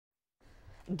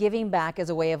Giving back is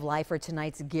a way of life for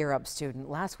tonight's Gear Up student.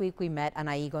 Last week we met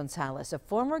Anaí Gonzalez, a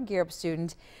former Gear Up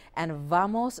student and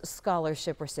Vamos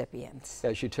Scholarship recipient.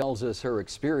 As she tells us her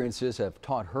experiences have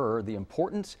taught her the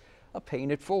importance of paying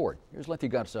it forward. Here's Letty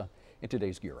Garza in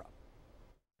today's Gear Up.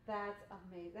 That's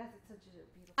amazing. That's such a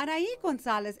beautiful. Anaí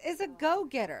Gonzalez is a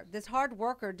go-getter. This hard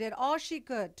worker did all she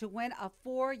could to win a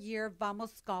 4-year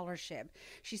Vamos scholarship.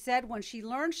 She said when she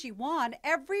learned she won,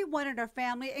 everyone in her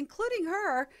family, including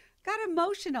her, got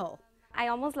emotional. I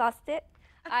almost lost it.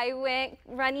 I went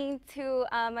running to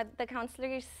the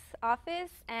counselor's office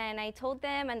and I told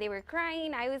them, and they were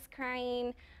crying. I was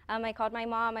crying. I called my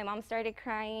mom. My mom started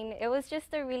crying. It was just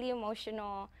a really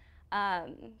emotional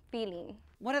feeling.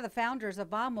 One of the founders of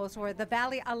Vamos, or the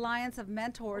Valley Alliance of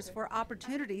Mentors for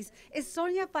Opportunities, is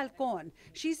Sonia Falcon.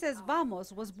 She says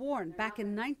Vamos was born back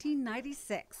in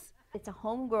 1996. It's a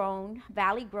homegrown,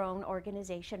 valley-grown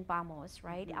organization, Vamos,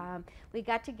 right? We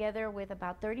got together with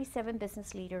about 37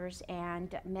 business leaders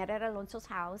and met at Alonso's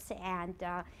house, and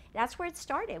that's where it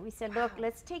started. We said, look,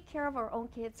 let's take care of our own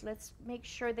kids. Let's make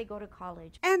sure they go to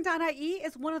college. And Anaí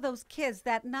is one of those kids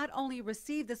that not only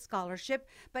received the scholarship,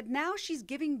 but now she's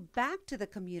giving back to the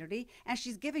community, and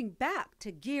she's giving back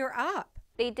to Gear Up.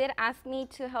 They did ask me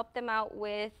to help them out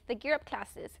with the Gear Up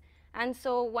classes. And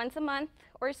so once a month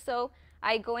or so,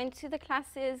 I go into the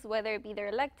classes, whether it be their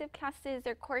elective classes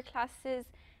or core classes,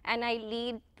 and I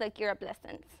lead the Gear Up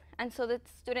lessons. And so the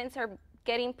students are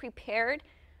getting prepared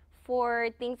for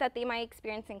things that they might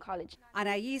experience in college.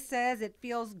 Anaí says it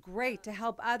feels great to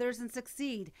help others and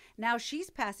succeed. Now she's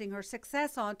passing her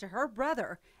success on to her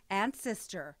brother and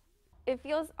sister. It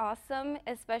feels awesome,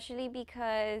 especially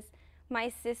because my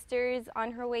sister's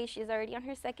on her way. She's already on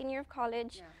her 2nd year of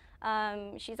college.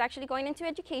 She's actually going into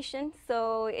education,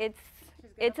 so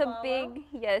it's a big,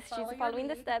 yes, she's following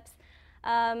the steps.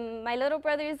 My little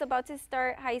brother is about to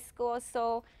start high school,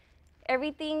 so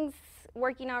everything's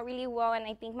working out really well, and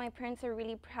I think my parents are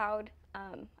really proud.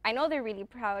 I know they're really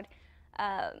proud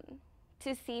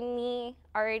to see me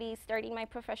already starting my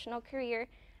professional career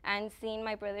and seeing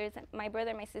my brother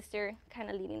and my sister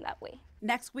kind of leading that way.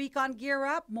 Next week on Gear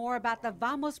Up, more about the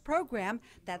Vamos program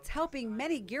that's helping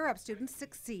many Gear Up students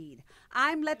succeed.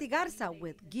 I'm Letty Garza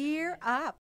with Gear Up.